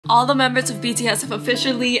All the members of BTS have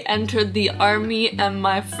officially entered the army and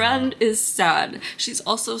my friend is sad. She's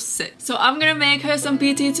also sick. So I'm gonna make her some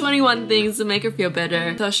BT21 things to make her feel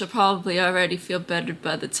better. Though she'll probably already feel better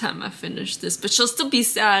by the time I finish this, but she'll still be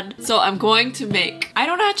sad. So I'm going to make, I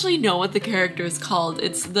don't actually know what the character is called.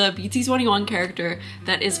 It's the BT21 character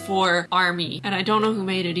that is for army. And I don't know who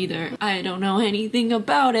made it either. I don't know anything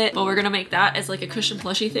about it, but we're gonna make that as like a cushion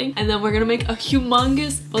plushie thing. And then we're gonna make a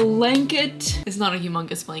humongous blanket. It's not a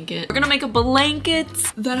humongous blanket. We're gonna make a blanket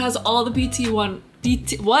that has all the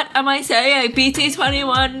what am I saying?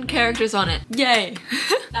 BT21 characters on it. Yay.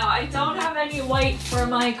 Now I don't have any white for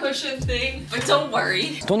my cushion thing, but don't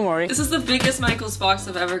worry. Don't worry. This is the biggest Michaels box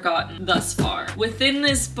I've ever gotten thus far. Within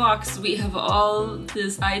this box, we have all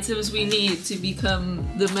these items we need to become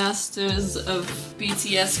the masters of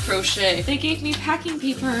BTS crochet. They gave me packing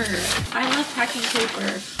paper. I love packing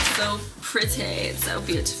paper. So pretty, it's so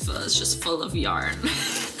beautiful. It's just full of yarn.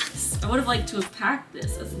 I would have liked to have packed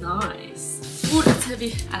this. That's nice. Ooh, that's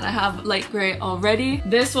heavy. And I have light gray already.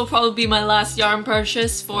 This will probably be my last yarn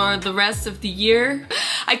purchase for the rest of the year.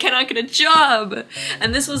 I cannot get a job!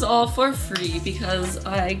 And this was all for free because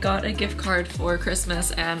I got a gift card for Christmas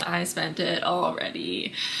and I spent it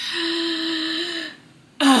already.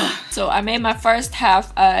 So I made my first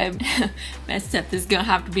half. I messed up. This is gonna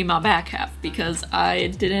have to be my back half because I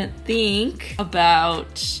didn't think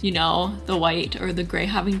about, you know, the white or the gray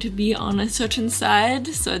having to be on a certain side.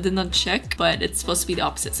 So I did not check, but it's supposed to be the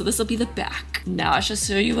opposite. So this will be the back. Now I shall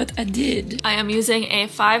show you what I did. I am using a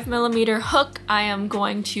 5mm hook. I am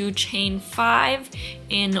going to chain 5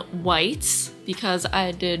 in white because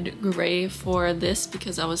I did gray for this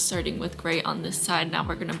because I was starting with gray on this side. Now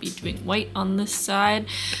we're gonna be doing white on this side.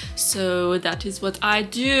 So that is what I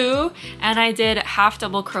do. And I did half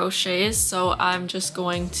double crochets. So I'm just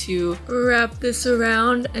going to wrap this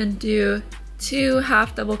around and do 2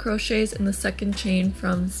 half double crochets in the second chain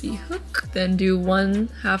from the hook, then do 1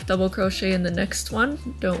 half double crochet in the next one.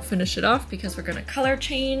 Don't finish it off because we're gonna color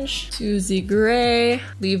change to the gray.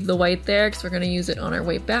 Leave the white there because we're gonna use it on our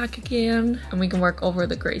way back again, and we can work over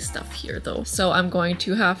the gray stuff here though. So I'm going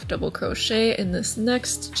to half double crochet in this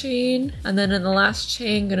next chain, and then in the last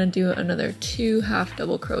chain gonna do another 2 half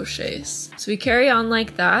double crochets. So we carry on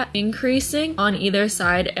like that, increasing on either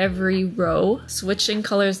side every row, switching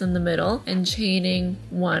colors in the middle, and chaining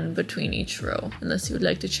 1 between each row. Unless you would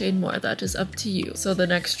like to chain more, that is up to you. So the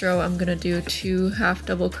next row I'm gonna do 2 half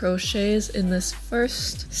double crochets in this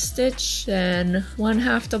first stitch, then 1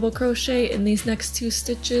 half double crochet in these next 2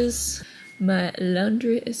 stitches. My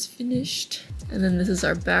laundry is finished. And then this is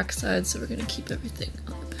our back side, so we're gonna keep everything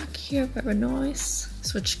on the back here, very nice.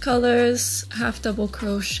 Switch colors, half double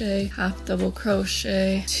crochet, 2 half double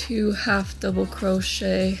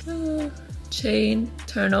crochet, chain,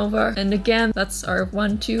 turn over, and again that's our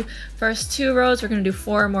first 2 rows. We're gonna do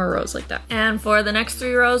 4 more rows like that, and for the next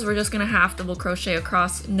 3 rows we're just gonna half double crochet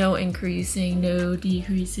across, no increasing, no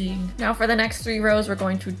decreasing. Now for the next 3 rows we're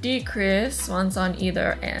going to decrease once on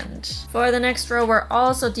either end. For the next row we're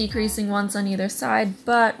also decreasing once on either side,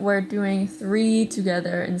 but we're doing 3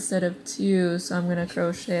 together instead of 2. So I'm gonna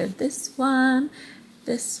crochet this one,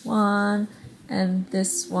 and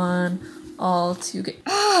this one all together.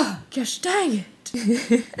 Ah, gosh dang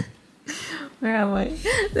it. Where am I?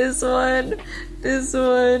 This one,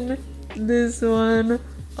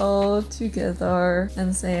 all together,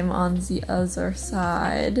 and same on the other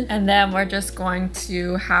side. And then we're just going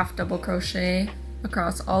to half double crochet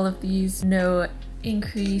across all of these, no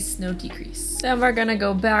increase, no decrease. Then we're gonna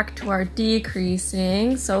go back to our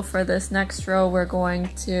decreasing. So for this next row we're going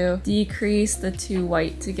to decrease the 2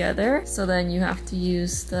 white together, so then you have to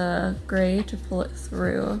use the gray to pull it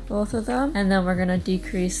through both of them, and then we're gonna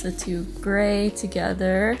decrease the 2 gray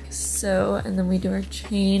together, so, and then we do our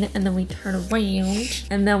chain and then we turn around,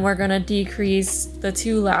 and then we're gonna decrease the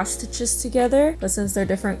 2 last stitches together, but since they're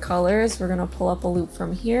different colors we're gonna pull up a loop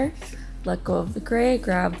from here, let go of the gray,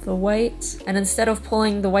 grab the white, and instead of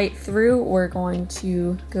pulling the white through, we're going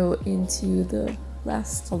to go into the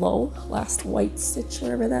last white stitch,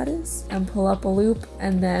 whatever that is, and pull up a loop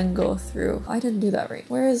and then go through. I didn't do that right.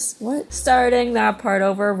 Where is what? Starting that part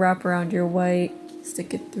over, wrap around your white,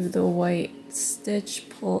 stick it through the white stitch,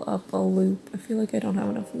 pull up a loop. I feel like I don't have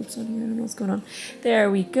enough loops on here. I don't know what's going on.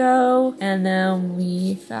 There we go. And then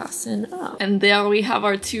we fasten up. And there we have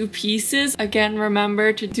our 2 pieces. Again,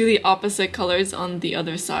 remember to do the opposite colors on the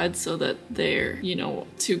other side so that they're, you know,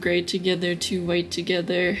 2 gray together, 2 white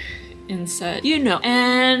together inside, you know.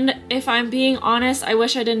 And if I'm being honest, I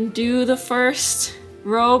wish I didn't do the first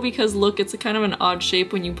row because look, it's a kind of an odd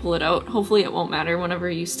shape when you pull it out. Hopefully it won't matter whenever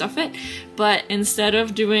you stuff it. But instead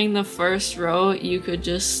of doing the first row, you could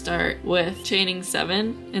just start with chaining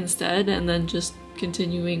 7 instead and then just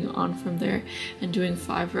continuing on from there and doing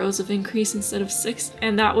 5 rows of increase instead of 6,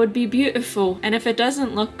 and that would be beautiful. And if it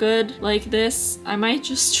doesn't look good like this, I might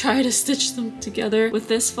just try to stitch them together with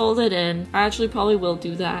this folded in. I actually probably will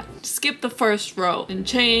do that. Skip the first row and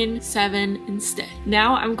chain 7 instead.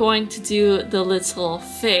 Now I'm going to do the little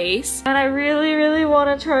face, and I really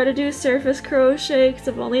want to try to do surface crochet because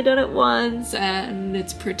I've only done it once and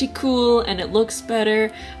it's pretty cool and it looks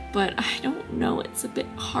better. But I don't know, it's a bit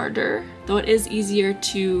harder. Though it is easier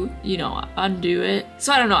to, you know, undo it.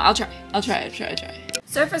 So I don't know, I'll try.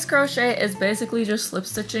 Surface crochet is basically just slip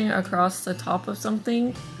stitching across the top of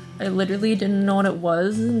something. I literally didn't know what it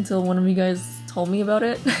was until one of you guys told me about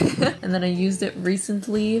it. And then I used it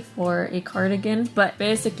recently for a cardigan. But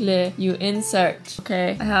basically, you insert,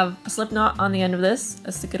 okay, I have a slip knot on the end of this. I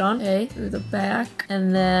stick it on, okay, through the back.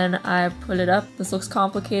 And then I pull it up. This looks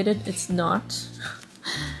complicated, it's not.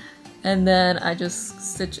 And then I just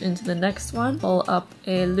stitch into the next one, pull up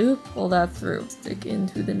a loop, pull that through, stick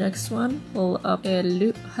into the next one, pull up a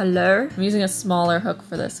loop. Hello. I'm using a smaller hook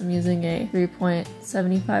for this. I'm using a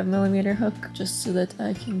 3.75mm hook just so that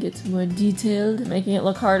I can get more detailed, making it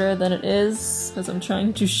look harder than it is because I'm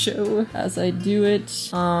trying to show as I do it.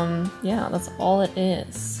 Yeah, that's all it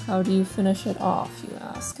is. How do you finish it off, you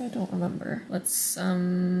ask? I don't remember. Let's,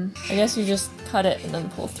 I guess you just cut it and then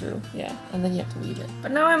pull through. Yeah, and then you have to weave it.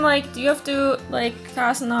 But now I'm like, do you have to like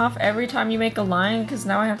fasten off every time you make a line? Because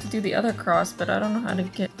now I have to do the other cross, but I don't know how to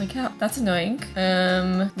get, like, how? That's annoying.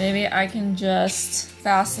 Maybe I can just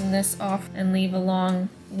fasten this off and leave a long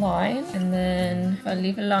line, and then if I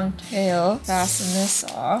leave a long tail, fasten this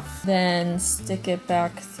off, then stick it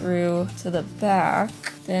back through to the back,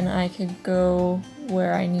 then I could go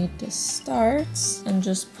where I need to start and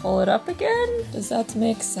just pull it up again. Does that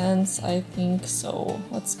make sense? I think so.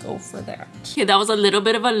 Let's go for that. Okay, that was a little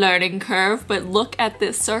bit of a learning curve, but look at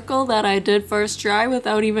this circle that I did first try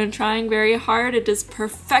without even trying very hard. It is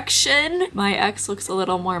perfection. My X looks a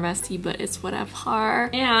little more messy, but it's whatever.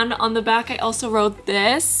 And on the back I also wrote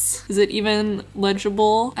this. Is it even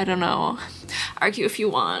legible? I don't know. Argue if you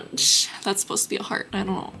want. That's supposed to be a heart. I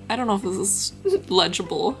don't know. I don't know if this is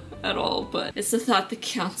legible at all, but it's the thought that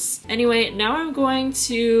counts. Anyway, now I'm going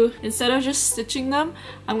to, instead of just stitching them,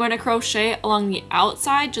 I'm going to crochet along the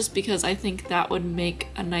outside just because I think that would make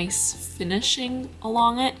a nice finishing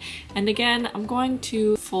along it. And again, I'm going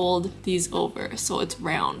to fold these over so it's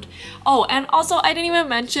round. Oh, and also I didn't even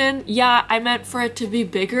mention, yeah, I meant for it to be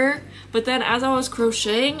bigger, but then as I was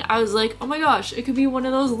crocheting, I was like, oh my gosh, it could be one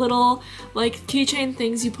of those little like keychain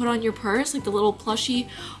things you put on your purse, like the little plushie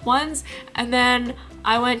ones, and then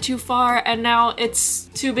I went too far and now it's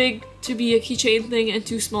too big to be a keychain thing and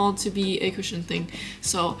too small to be a cushion thing.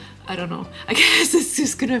 So I don't know. I guess it's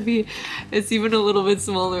just gonna be, it's even a little bit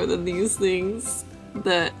smaller than these things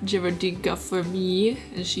that Jimin got for me,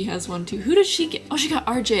 and she has one too. Who did she get? Oh, she got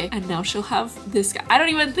RJ, and now she'll have this guy. I don't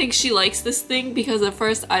even think she likes this thing because at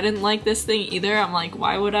first I didn't like this thing either. I'm like,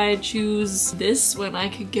 why would I choose this when I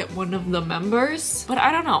could get one of the members? But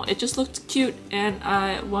I don't know, it just looked cute and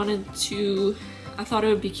I wanted to, I thought it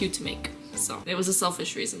would be cute to make. So it was a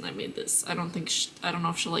selfish reason I made this. I don't know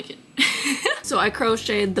if she'll like it. So I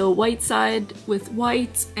crocheted the white side with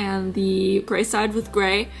white and the gray side with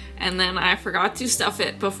gray, and then I forgot to stuff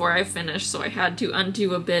it before I finished, so I had to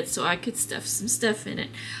undo a bit so I could stuff some stuff in it.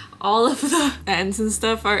 All of the ends and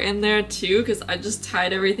stuff are in there too because I just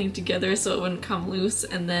tied everything together so it wouldn't come loose,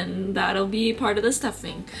 and then that'll be part of the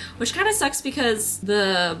stuffing, which kind of sucks because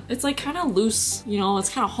it's like kind of loose, you know, it's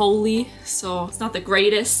kind of holy, so it's not the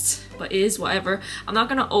greatest, but it is whatever. I'm not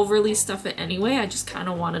gonna overly stuff it anyway. I just kind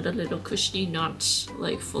of wanted a little cushiony, not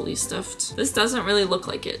like fully stuffed. This doesn't really look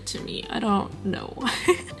like it to me. I don't know.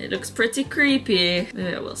 It looks pretty creepy.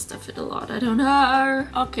 Maybe I will stuff it a lot. I don't know.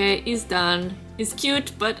 Okay, it's done. It's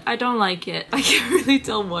cute, but I don't like it. I can't really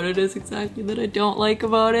tell what it is exactly that I don't like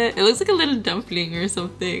about it. It looks like a little dumpling or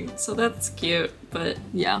something. So that's cute, but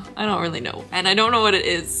yeah, I don't really know. And I don't know what it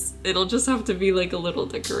is. It'll just have to be like a little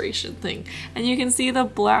decoration thing. And you can see the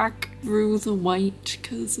black through the white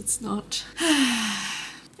because it's not...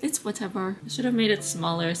 It's whatever. I should have made it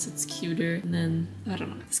smaller so it's cuter. And then, I don't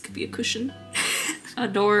know, this could be a cushion.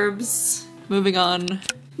 Adorbs. Moving on.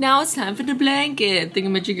 Now it's time for the blanket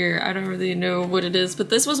thingamajigger. I don't really know what it is, but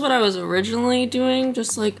this was what I was originally doing,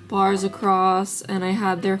 just like bars across, and I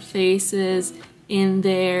had their faces in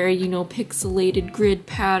there, you know, pixelated grid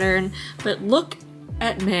pattern. But look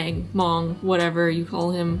at Mang, whatever you call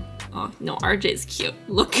him. Oh no, RJ's cute.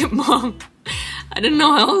 Look at Mom. I didn't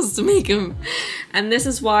know how else to make him. And this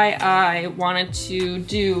is why I wanted to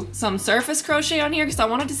do some surface crochet on here, because I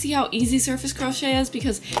wanted to see how easy surface crochet is,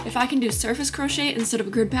 because if I can do surface crochet instead of a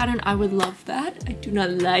grid pattern, I would love that. I do not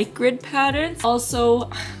like grid patterns. Also,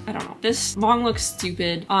 I don't know. This Mang looks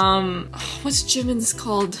stupid. What's Jimin's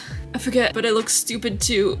called? I forget, but it looks stupid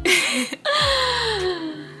too.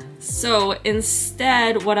 So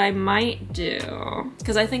instead, what I might do,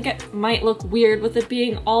 because I think it might look weird with it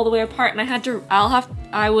being all the way apart, and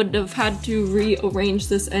I would have had to rearrange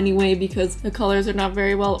this anyway because the colors are not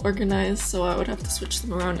very well organized, so I would have to switch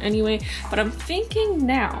them around anyway. But I'm thinking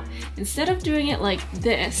now, instead of doing it like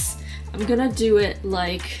this, I'm gonna do it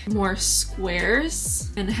like more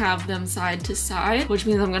squares and have them side to side, which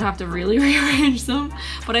means I'm gonna have to really rearrange them.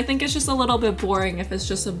 But I think it's just a little bit boring if it's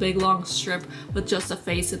just a big long strip with just a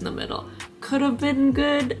face in the middle. Could have been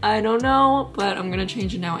good, I don't know, but I'm gonna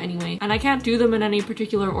change it now anyway. And I can't do them in any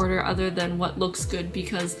particular order other than what looks good,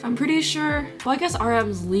 because I'm pretty sure, well, I guess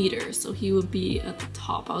RM's leader, so he would be at the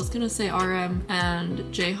top. I was gonna say RM and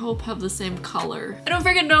Jhope have the same color. I don't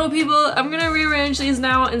freaking know, people. I'm gonna rearrange these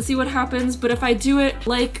now and see what happens, but if I do it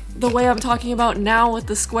like the way I'm talking about now with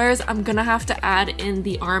the squares, I'm gonna have to add in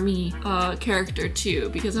the army character too,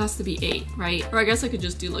 because it has to be 8, right? Or I guess I could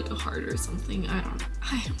just do like a heart or something, I don't know.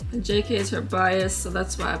 JK is her bias, so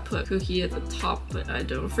that's why I put Kooky at the top, but I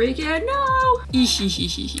don't freaking know.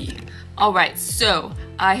 Alright, so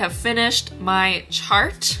I have finished my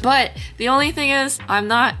chart, but the only thing is I'm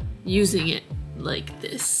not using it like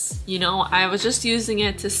this. You know, I was just using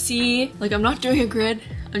it to see, like, I'm not doing a grid.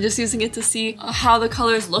 I'm just using it to see how the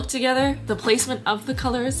colors look together, the placement of the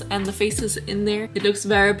colors and the faces in there. It looks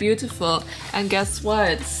very beautiful. And guess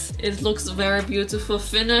what? It looks very beautiful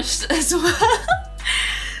finished as well.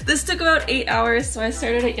 This took about 8 hours, so I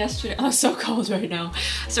started it yesterday. I'm so cold right now.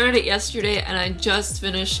 I started it yesterday and I just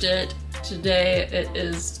finished it today. It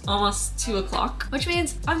is almost 2 o'clock, which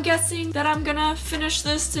means I'm guessing that I'm gonna finish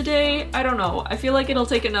this today. I don't know. I feel like it'll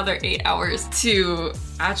take another 8 hours to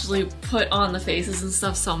actually put on the faces and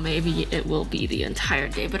stuff, so maybe it will be the entire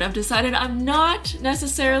day. But I've decided I'm not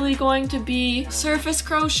necessarily going to be surface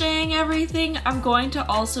crocheting everything. I'm going to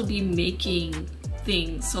also be making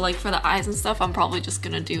things. So like for the eyes and stuff, I'm probably just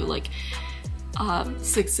gonna do like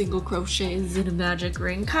 6 single crochets in a magic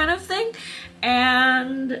ring kind of thing.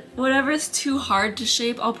 And whatever is too hard to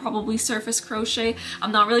shape, I'll probably surface crochet.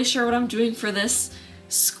 I'm not really sure what I'm doing for this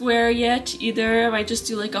square yet either. I might just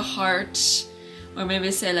do like a heart, or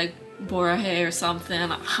maybe say like borahae or something.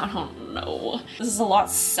 I don't know. This is a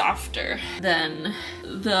lot softer than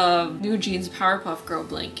the New Jeans Powerpuff Girl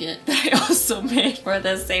blanket that I also made for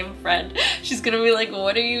the same friend. She's gonna be like,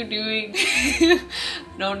 what are you doing? I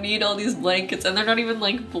don't need all these blankets. And they're not even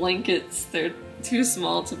like blankets. They're too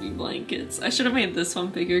small to be blankets. I should have made this one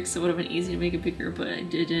bigger because it would have been easy to make it bigger, but I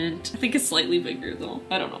didn't. I think it's slightly bigger though.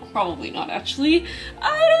 I don't know. Probably not actually.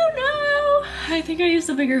 I don't know. I think I used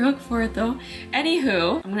a bigger hook for it though.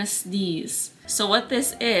 Anywho, I'm gonna sneeze. So what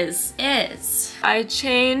this is I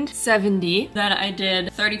chained 70, then I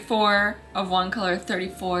did 34 of one color,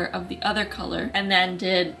 34 of the other color, and then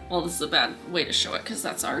did, well, this is a bad way to show it because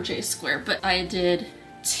that's RJ square, but I did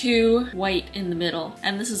 2 white in the middle,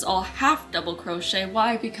 and this is all half double crochet.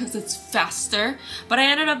 Why? Because it's faster, but I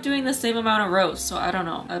ended up doing the same amount of rows, so I don't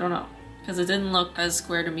know because it didn't look as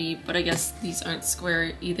square to me, but I guess these aren't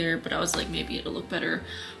square either, but I was like, maybe it'll look better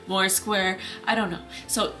more square. I don't know.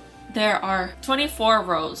 So there are 24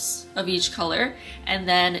 rows of each color, and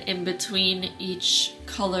then in between each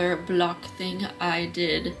color block thing I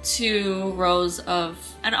did 2 rows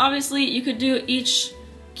of, and obviously you could do each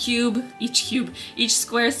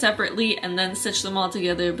square separately and then stitch them all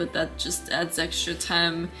together, but that just adds extra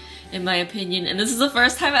time in my opinion. And this is the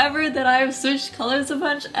first time ever that I've switched colors a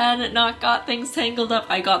bunch and not got things tangled up.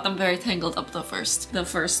 I got them very tangled up the first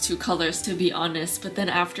 2 colors, to be honest, but then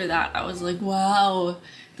after that I was like, wow,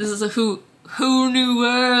 this is a whole new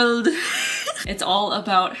world. It's all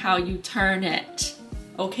about how you turn it.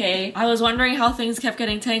 Okay, I was wondering how things kept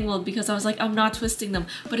getting tangled because I was like, I'm not twisting them,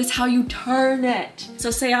 but it's how you turn it.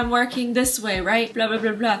 So say I'm working this way, right? Blah, blah,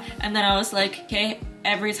 blah, blah. And then I was like, okay,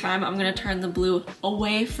 every time I'm gonna turn the blue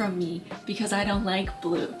away from me because I don't like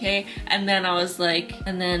blue, okay? And then I was like,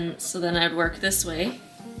 so then I'd work this way,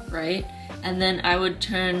 right? And then I would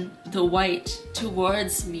turn the white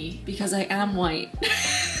towards me because I am white.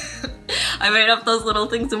 I made up those little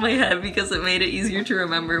things in my head because it made it easier to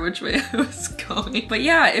remember which way I was going. But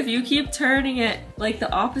yeah, if you keep turning it like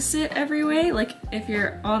the opposite every way, like if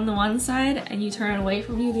you're on the one side and you turn away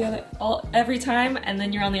from you the other every time, and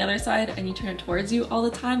then you're on the other side and you turn it towards you all the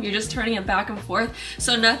time, you're just turning it back and forth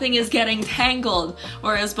so nothing is getting tangled.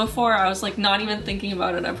 Whereas before I was like not even thinking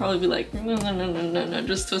about it, I'd probably be like no,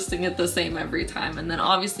 just twisting it the same every time, and then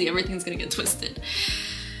obviously everything's gonna get twisted.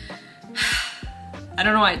 I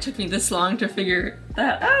don't know why it took me this long to figure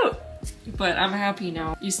that out, but I'm happy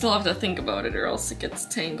now. You still have to think about it or else it gets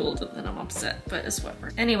tangled and then I'm upset, but it's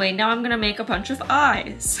whatever. Anyway, now I'm gonna make a bunch of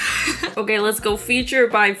eyes. Okay, let's go feature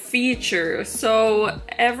by feature. So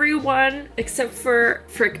everyone except for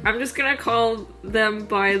Frick, I'm just gonna call them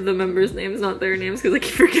by the members' names, not their names, because I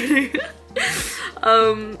keep forgetting.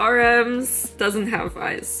 RM's doesn't have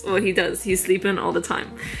eyes. Well, he does. He's sleeping all the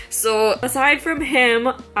time. So aside from him,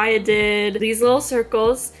 I did these little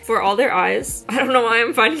circles for all their eyes. I don't know why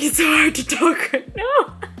I'm finding it so hard to talk right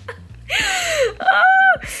now.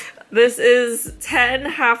 This is 10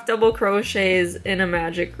 half double crochets in a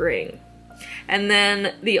magic ring. And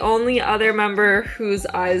then the only other member whose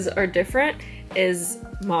eyes are different is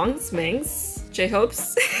Mang's,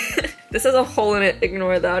 Jhope's. This has a hole in it,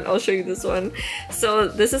 ignore that, I'll show you this one. So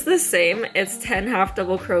this is the same, it's 10 half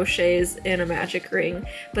double crochets in a magic ring,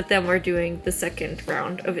 but then we're doing the second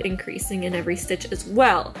round of increasing in every stitch as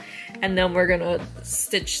well. And then we're gonna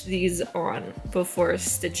stitch these on before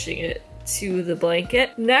stitching it to the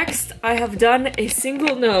blanket. Next, I have done a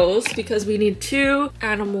single nose because we need 2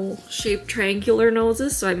 animal-shaped triangular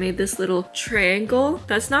noses, so I made this little triangle.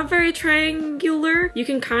 That's not very triangular. You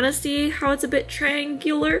can kind of see how it's a bit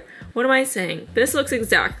triangular. What am I saying? This looks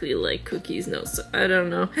exactly like Kookie's nose, so I don't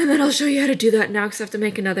know. And then I'll show you how to do that now because I have to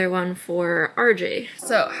make another one for RJ.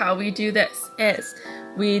 So how we do this is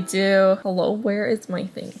we do, hello, where is my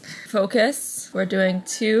thing? Focus, we're doing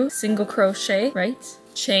 2 single crochet, right?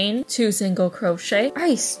 Chain, 2 single crochet.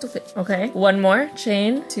 Ay, stupid. Okay, 1 more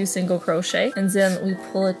chain, 2 single crochet, and then we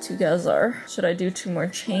pull it together. Should I do 2 more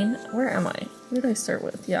chain? Where am I? What did I start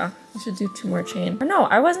with? Yeah, I should do 2 more chain. Oh no,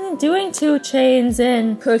 I wasn't doing 2 chains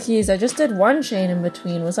in Cookies. I just did 1 chain in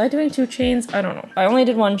between. Was I doing 2 chains? I don't know. I only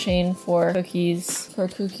did 1 chain for Cookies,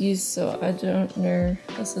 so I don't know.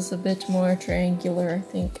 This is a bit more triangular, I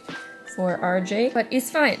think, for RJ, but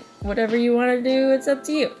it's fine. Whatever you want to do, it's up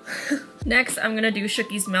to you. Next, I'm gonna do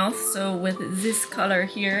Shooky's mouth. So with this color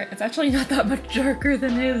here, it's actually not that much darker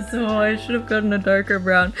than his, so I should have gotten a darker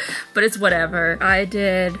brown, but it's whatever. I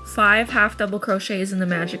did 5 half double crochets in the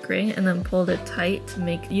magic ring and then pulled it tight to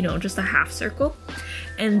make, you know, just a half circle.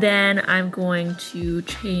 And then I'm going to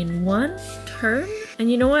chain 1, turn,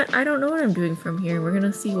 and you know what? I don't know what I'm doing from here. We're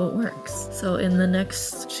gonna see what works. So in the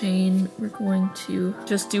next chain, we're going to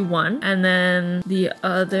just do 1, and then the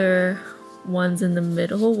other ones in the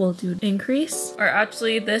middle will do increase. Or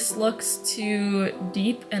actually, this looks too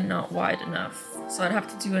deep and not wide enough. So I'd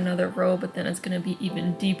have to do another row, but then it's gonna be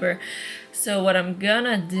even deeper. So what I'm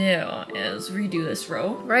gonna do is redo this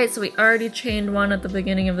row. Right, so we already chained 1 at the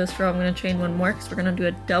beginning of this row. I'm gonna chain 1 more because we're gonna do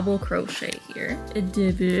a double crochet here. A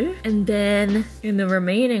double. And then in the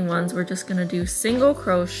remaining ones, we're just gonna do single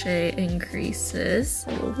crochet increases.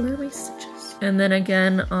 Oh, where are my stitches? And then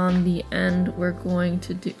again on the end, we're going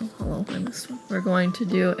to do, oh, hello, I missed one. We're going to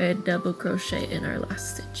do a double crochet in our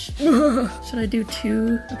last stitch. Should I do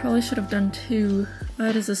 2? I probably should have done 2.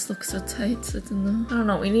 Why does this look so tight? It's in the, I don't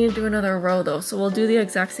know, we need to do another row though. So we'll do the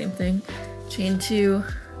exact same thing. Chain 2,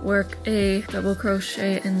 work a double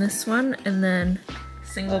crochet in this one, and then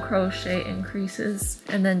single crochet increases,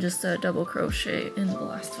 and then just a double crochet in the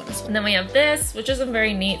last one as well. And then we have this, which isn't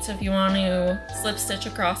very neat, so if you want to slip stitch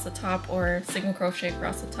across the top or single crochet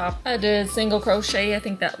across the top, I did single crochet. I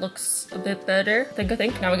think that looks a bit better. I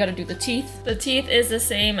think. Now we gotta do the teeth. The teeth is the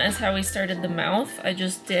same as how we started the mouth. I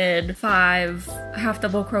just did 5 half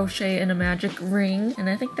double crochet in a magic ring, and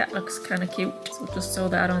I think that looks kind of cute, so we'll just sew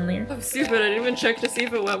that on there. I'm stupid, I didn't even check to see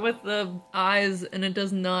if it went with the eyes, and it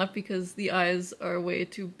does not because the eyes are way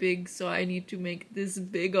too big, so I need to make this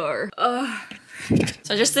bigger.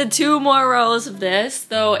 So I just did 2 more rows of this,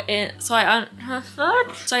 though. So I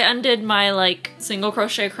undid my like single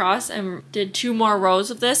crochet across and did 2 more rows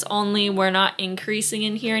of this. Only we're not increasing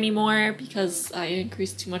in here anymore because I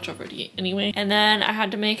increased too much already anyway. And then I had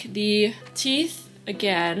to make the teeth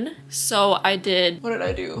again, so I did, what did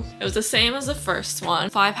I do? It was the same as the first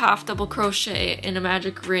one, 5 half double crochet in a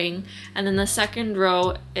magic ring, and then the second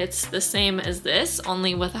row it's the same as this,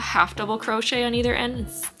 only with a half double crochet on either end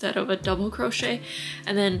instead of a double crochet,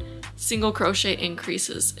 and then single crochet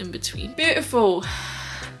increases in between. Beautiful.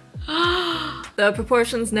 The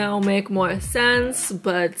proportions now make more sense,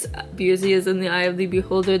 but beauty is in the eye of the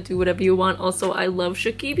beholder. Do whatever you want. Also, I love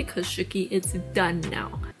Shooky because Shooky is done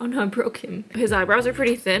now. Oh no, I broke him. His eyebrows are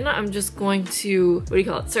pretty thin. I'm just going to, what do you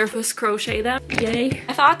call it, surface crochet them. Yay.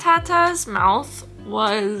 I thought Tata's mouth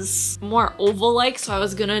was more oval-like, so I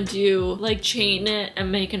was gonna do like chain it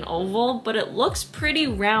and make an oval, but it looks pretty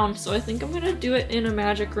round, so I think I'm gonna do it in a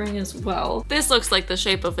magic ring as well. This looks like the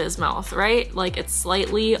shape of his mouth, right? Like it's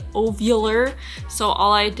slightly ovular, so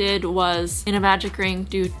all I did was in a magic ring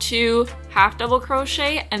do 2 half double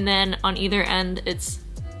crochet, and then on either end it's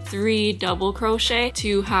 3 double crochet,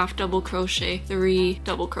 2 half double crochet, 3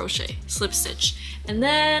 double crochet, slip stitch. And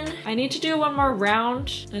then I need to do one more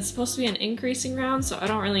round. It's supposed to be an increasing round, so I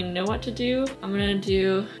don't really know what to do. I'm gonna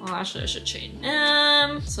do, well, actually I should chain.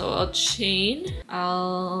 So I'll chain.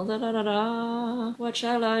 What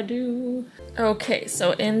shall I do? Okay,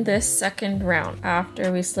 so in this second round,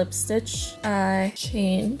 after we slip stitch, I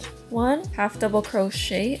chained 1 half double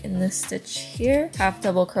crochet in this stitch here, half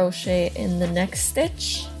double crochet in the next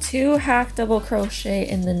stitch, 2 half double crochet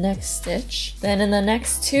in the next stitch. Then in the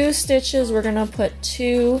next 2 stitches, we're gonna put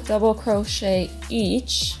 2 double crochet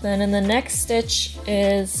each. Then in the next stitch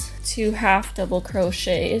is 2 half double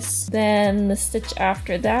crochets. Then the stitch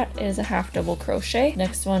after that is a half double crochet.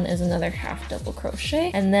 Next one is another half double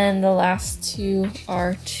crochet. And then the last 2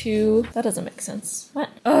 are 2. That doesn't make sense. What?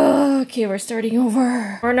 Oh, okay, we're starting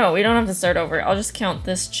over. Or no, we don't have to start over. I'll just count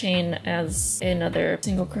this chain as another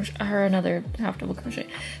single crochet or another half double crochet.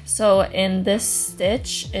 So in this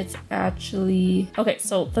stitch, it's actually, okay,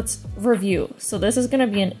 so let's review. So this is gonna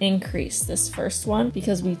be an increase, this first one,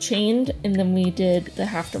 because we chained and then we did the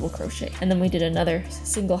half double crochet, and then we did another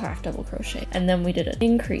single half double crochet, and then we did an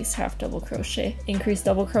increase half double crochet, increase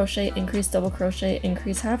double crochet, increase double crochet,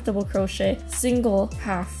 increase half double crochet, single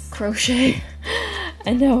half crochet,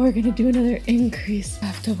 and now we're gonna do another increase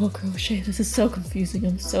half double crochet. This is so confusing,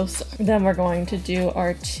 I'm so sorry. Then we're going to do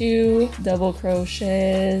our 2 double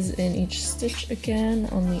crochets in each stitch again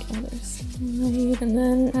on the other side. And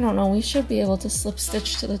then, I don't know, we should be able to slip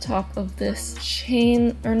stitch to the top of this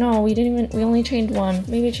chain, or no, we only chained 1.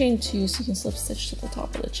 Maybe chain 2 so you can slip stitch to the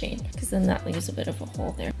top of the chain, because then that leaves a bit of a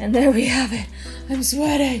hole there. And there we have it. I'm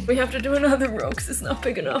sweating. We have to do another row because it's not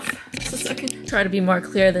big enough. Just a second. Try to be more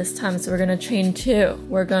clear this time, so we're gonna chain 2.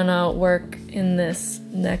 We're gonna work in this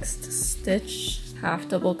next stitch, half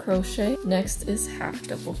double crochet. Next is half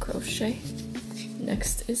double crochet.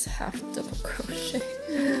 Next is half double crochet.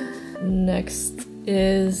 Next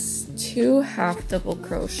is 2 half double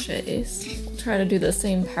crochets. We'll try to do the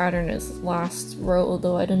same pattern as last row,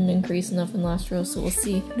 although I didn't increase enough in last row, so we'll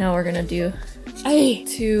see. Now we're gonna do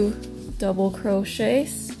 2 double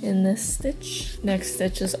crochets in this stitch. Next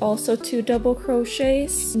stitch is also 2 double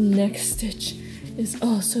crochets. Next stitch is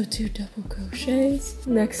also 2 double crochets.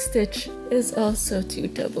 Next stitch is also 2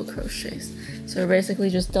 double crochets. So we're basically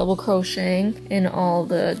just double crocheting in all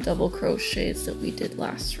the double crochets that we did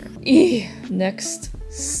last round. Next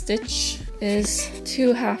stitch is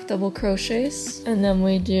 2 half double crochets, and then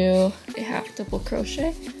we do a half double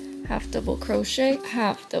crochet, half double crochet,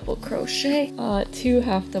 half double crochet, 2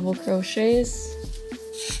 half double crochets.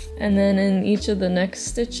 And then in each of the next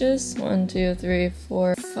stitches, 1, 2, 3,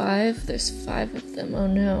 4, 5. There's 5 of them. Oh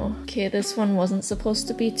no. Okay, this one wasn't supposed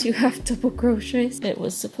to be 2 half double crochets. It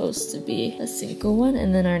was supposed to be a single one.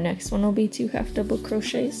 And then our next one will be 2 half double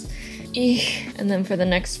crochets. And then for the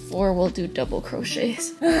next 4, we'll do double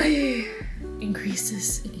crochets.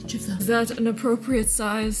 Increases in each of them. Is that an appropriate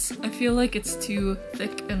size? I feel like it's too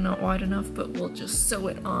thick and not wide enough, but we'll just sew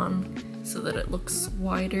it on so that it looks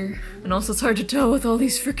wider. And also it's hard to tell with all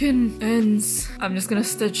these freaking ends. I'm just gonna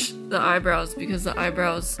stitch the eyebrows because the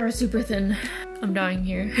eyebrows are super thin. I'm dying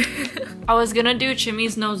here. I was gonna do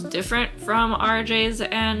Chimmy's nose different from RJ's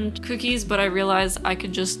and Kookie's, but I realized I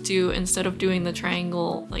could just do, instead of doing the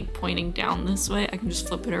triangle like pointing down this way, I can just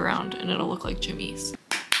flip it around and it'll look like Chimmy's.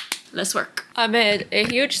 Let's work. I made a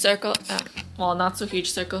huge circle, well, not so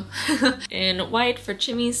huge circle, in white for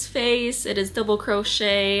Chimmy's face. It is double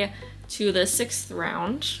crochet to the 6th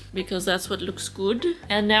round because that's what looks good.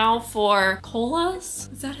 And now for Cola's,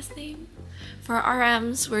 is that his name? For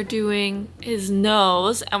RM's, we're doing his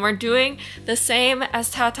nose, and we're doing the same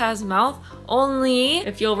as Tata's mouth, only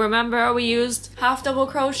if you'll remember, we used half double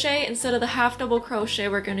crochet. Instead of the half double crochet,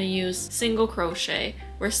 we're gonna use single crochet.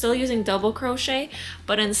 We're still using double crochet,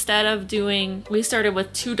 but instead of doing, we started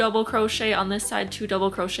with 2 double crochet on this side, 2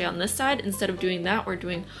 double crochet on this side. Instead of doing that, we're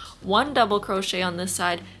doing 1 double crochet on this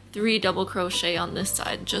side, 3 double crochet on this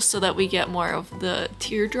side, just so that we get more of the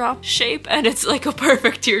teardrop shape, and it's like a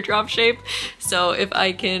perfect teardrop shape. So if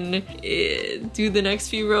I can do the next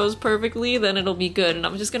few rows perfectly, then it'll be good. And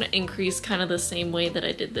I'm just gonna increase kind of the same way that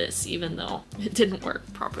I did this, even though it didn't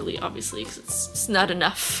work properly, obviously, because it's not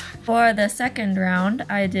enough. For the second round,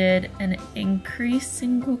 I did an increase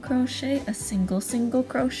single crochet, a single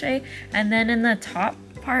crochet, and then in the top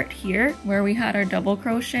part here, where we had our double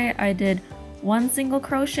crochet, I did 1 single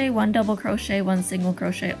crochet, 1 double crochet, 1 single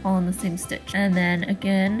crochet, all in the same stitch. And then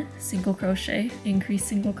again, single crochet, increase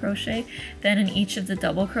single crochet. Then in each of the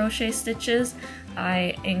double crochet stitches,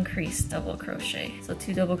 I increased double crochet. So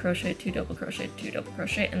 2 double crochet, 2 double crochet, 2 double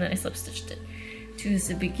crochet, and then I slip stitched it to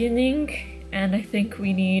the beginning. And I think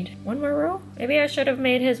we need 1 more row? Maybe I should have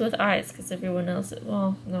made his with eyes, because everyone else,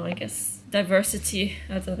 well, no, I guess diversity,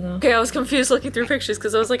 I don't know. Okay, I was confused looking through pictures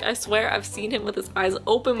because I was like, I swear I've seen him with his eyes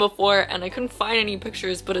open before, and I couldn't find any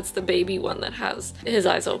pictures, but it's the baby one that has his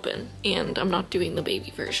eyes open, and I'm not doing the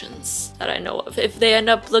baby versions that I know of. If they end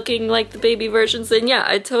up looking like the baby versions, then yeah,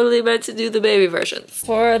 I totally meant to do the baby versions.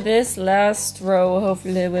 For this last row,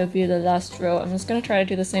 hopefully it will be the last row, I'm just gonna try to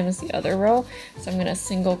do the same as the other row. So I'm gonna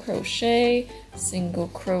single crochet, single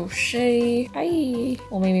crochet,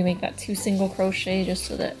 we'll maybe make that 2 single crochet just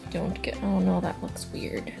so that you don't get, oh no, that looks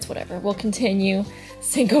weird. It's whatever, we'll continue.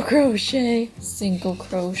 Single crochet, single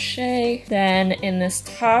crochet. Then in this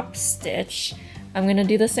top stitch, I'm gonna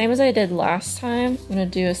do the same as I did last time. I'm gonna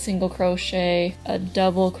do a single crochet, a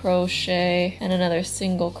double crochet, and another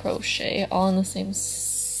single crochet, all in the same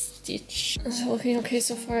stitch. Is it looking okay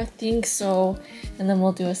so far? I think so. And then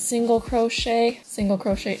we'll do a single crochet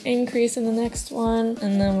increase in the next one,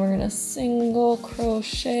 and then we're gonna single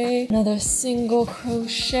crochet, another single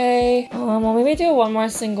crochet. We'll maybe do 1 more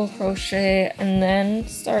single crochet and then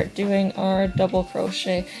start doing our double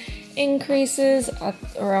crochet increases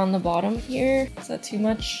around the bottom here. Is that too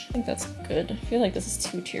much? I think that's good. I feel like this is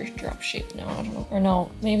too teardrop shaped now. I don't know. Or no,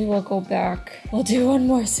 maybe we'll go back. We'll do 1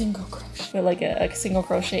 more single crochet. But like a single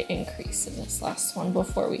crochet increase in this last one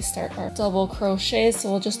before we start our double crochet. So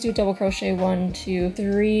we'll just do double crochet 1, 2,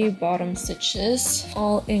 3 bottom stitches,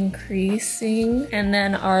 all increasing. And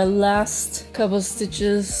then our last couple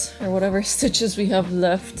stitches, or whatever stitches we have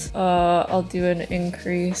left, I'll do an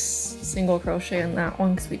increase single crochet in that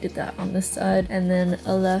one because we did that on this side, and then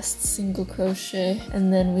a last single crochet,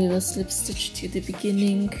 and then we will slip stitch to the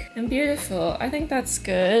beginning. And beautiful. I think that's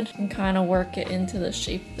good, and kind of work it into the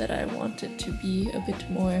shape that I want it to be, a bit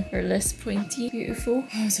more or less pointy. Beautiful.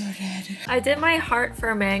 I'm so red. I did my heart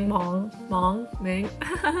for Mang.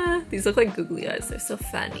 These look like googly eyes. They're so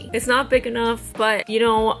funny. It's not big enough, but you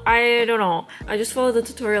know, I don't know. I just followed the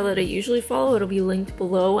tutorial that I usually follow. It'll be linked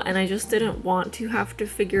below, and I just didn't want to have to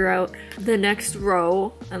figure out the next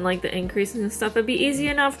row and like the increases and stuff. It'd be easy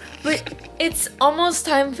enough, but it's almost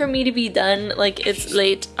time for me to be done. Like, it's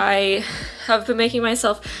late. I have been making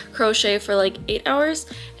myself crochet for like 8 hours,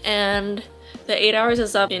 and the 8 hours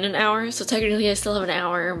is up in an hour, so technically I still have an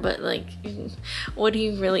hour, but like, what do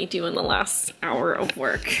you really do in the last hour of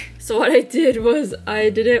work? So what I did was I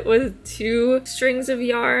did it with 2 strings of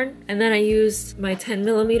yarn, and then I used my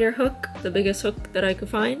 10mm hook, the biggest hook that I could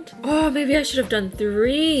find. Oh, maybe I should have done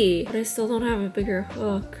 3, but I still don't have a bigger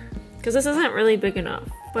hook because this isn't really big enough.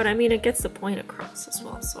 But I mean, it gets the point across as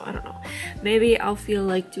well, so I don't know. Maybe I'll feel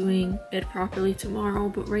like doing it properly tomorrow,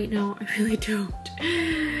 but right now I really don't.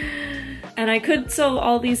 And I could sew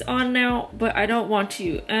all these on now, but I don't want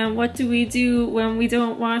to. And what do we do when we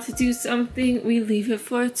don't want to do something? We leave it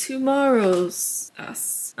for tomorrow's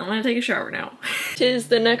us. I'm gonna take a shower now. 'Tis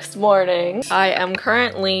the next morning. I am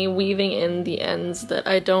currently weaving in the ends that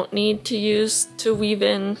I don't need to use to weave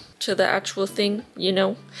in to the actual thing, you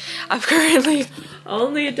know. I've currently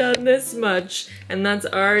only done this much, and that's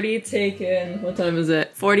already taken, what time is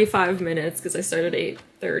it? 45 minutes, because I started at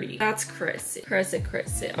 8:30. That's crazy.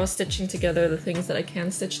 I was stitching together the things that I can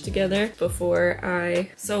stitch together before I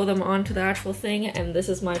sew them onto the actual thing, and this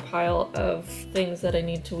is my pile of things that I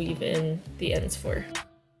need to weave in the ends for.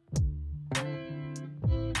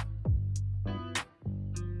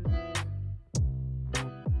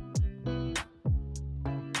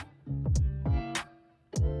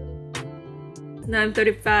 It's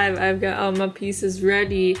 9:35. I've got all my pieces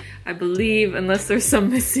ready, I believe, unless there's some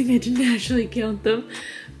missing. I didn't actually count them,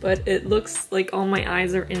 but it looks like all my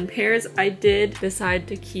eyes are in pairs. I did decide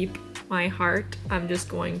to keep my heart. I'm just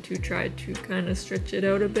going to try to kind of stretch it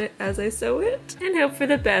out a bit as I sew it and hope for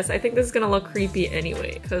the best. I think this is gonna look creepy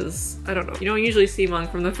anyway, because I don't know, you don't usually see Mang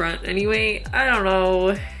from the front anyway. I don't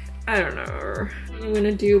know. I don't know. What I'm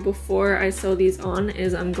gonna do before I sew these on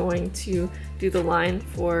is I'm going to do the line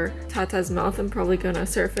for Tata's mouth. I'm probably gonna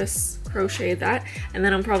surface crochet that, and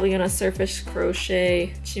then I'm probably gonna surface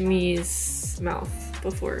crochet Chimmy's mouth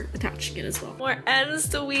before attaching it as well. More ends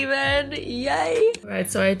to weave in, yay! Alright,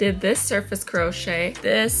 so I did this surface crochet,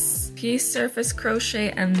 this piece surface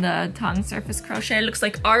crochet, and the tongue surface crochet. It looks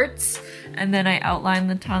like arts, and then I outlined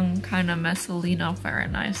the tongue kind of messily, very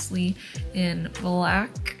nicely in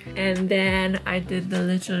black. And then I did the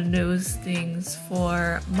little nose things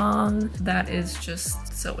for Mang. That is just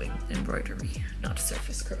sewing embroidery, not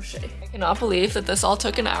surface crochet. I cannot believe that this all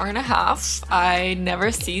took an hour and a half. I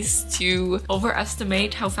never cease to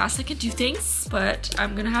overestimate how fast I can do things, but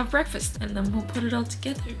I'm gonna have breakfast and then we'll put it all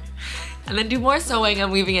together. And then do more sewing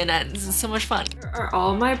and weaving in ends. This is so much fun. Here are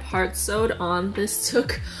all my parts sewed on. This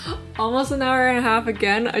took almost an hour and a half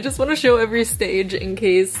again. I just want to show every stage in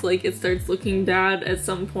case like it starts looking bad at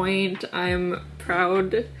some point. I'm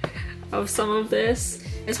proud of some of this,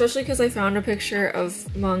 especially because I found a picture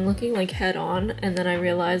of Mang looking like head on, and then I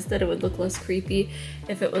realized that it would look less creepy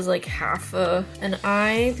if it was like half an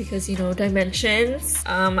eye, because you know, dimensions.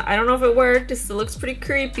 I don't know if it worked. It still looks pretty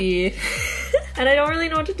creepy. And I don't really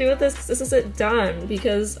know what to do with this because this isn't done,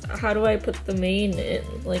 because how do I put the mane in?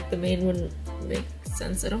 Like the mane wouldn't make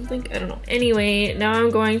sense, I don't think. I don't know. Anyway, now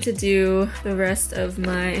I'm going to do the rest of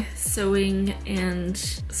my sewing and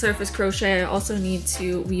surface crochet. I also need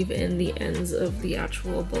to weave in the ends of the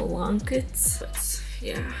actual blankets. But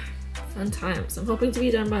yeah, fun times. I'm hoping to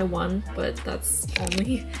be done by 1, but that's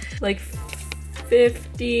only like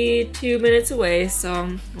 52 minutes away,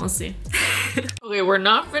 so we'll see. Okay, we're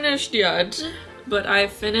not finished yet, but I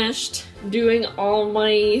finished doing all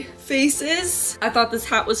my faces. I thought this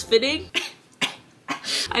hat was fitting.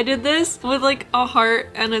 I did this with like a heart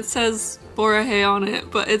and it says Borahae on it,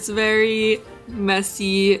 but it's very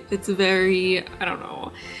messy. It's very, I don't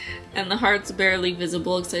know. And the heart's barely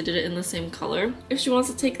visible because I did it in the same color. If she wants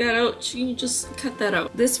to take that out, she can just cut that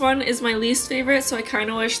out. This one is my least favorite, so I kind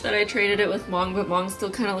of wish that I traded it with Mang, but Mang still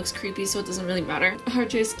kind of looks creepy, so it doesn't really matter.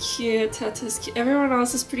 RJ's cute, Tata's cute, everyone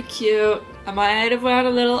else is pretty cute. I might have went a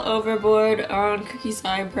little overboard on Kookie's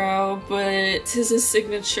eyebrow, but this is his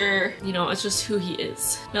signature. You know, it's just who he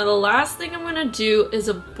is. Now the last thing I'm gonna do is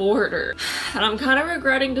a border. And I'm kind of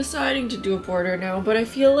regretting deciding to do a border now, but I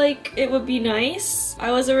feel like it would be nice.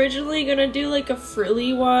 I was originally gonna do like a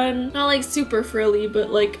frilly one. Not like super frilly, but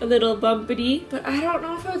like a little bumpity. But I don't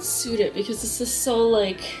know if I would suit it because this is so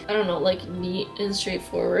like, I don't know, like neat and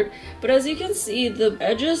straightforward. But as you can see, the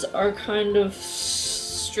edges are kind of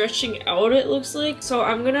stretching out, it looks like. So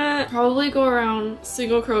I'm gonna probably go around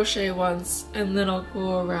single crochet once, and then I'll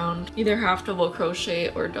go around either half double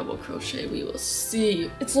crochet or double crochet. We will see.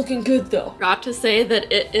 It's looking good though. Got to say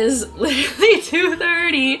that it is literally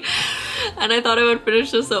 2:30 and I thought I would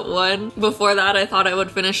finish this at 1. Before that I thought I would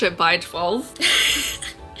finish it by 12.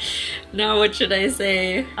 Now what should I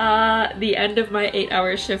say? The end of my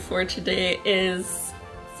 8-hour shift for today is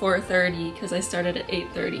 4:30 because I started at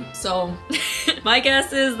 8:30. So my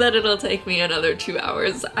guess is that it'll take me another 2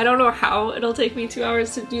 hours. I don't know how it'll take me 2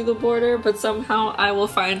 hours to do the border, but somehow I will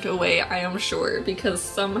find a way, I am sure, because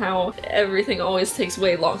somehow everything always takes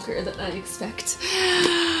way longer than I expect.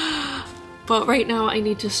 But right now I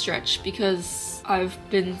need to stretch because I've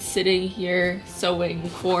been sitting here sewing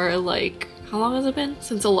for like, how long has it been?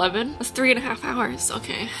 Since 11? That's 3.5 hours,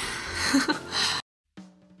 okay.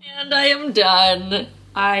 And I am done.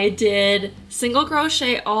 I did single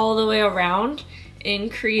crochet all the way around,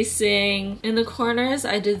 increasing in the corners.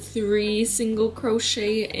 I did 3 single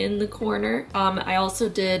crochet in the corner. I also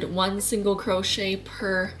did 1 single crochet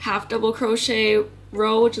per half double crochet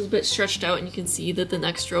row, which is a bit stretched out, and you can see that the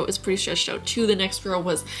next row is pretty stretched out too. The next row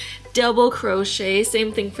was double crochet,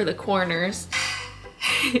 same thing for the corners.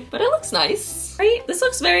 But it looks nice, right? This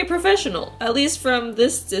looks very professional, at least from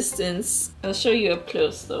this distance. I'll show you up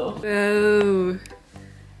close though. Whoa.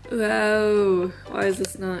 Wow, why is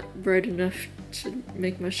this not bright enough to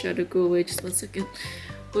make my shadow go away? Just 1 second.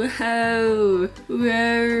 Wow,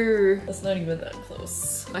 wow. That's not even that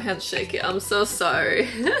close. My hand's shaky, I'm so sorry.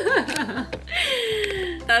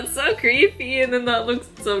 That's so creepy, and then that looks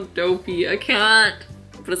so dopey. I can't.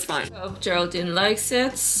 But it's fine. Hope Geraldine likes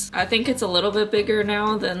it. I think it's a little bit bigger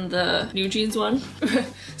now than the New Jeans one.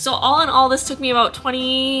 So all in all, this took me about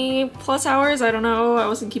 20 plus hours. I don't know, I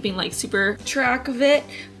wasn't keeping like super track of it,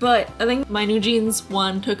 but I think my New Jeans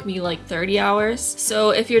one took me like 30 hours.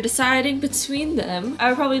 So if you're deciding between them, I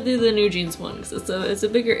would probably do the New Jeans one because it's a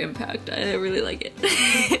bigger impact. I really like it.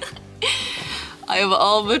 I have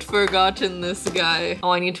all but forgotten this guy.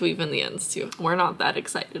 Oh, I need to weave in the ends too. We're not that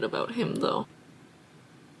excited about him though.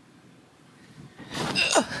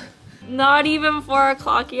 Not even 4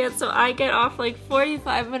 o'clock yet, so I get off like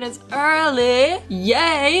 45 minutes early.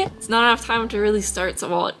 Yay! It's not enough time to really start, so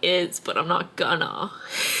well it is, but I'm not gonna.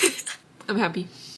 I'm happy.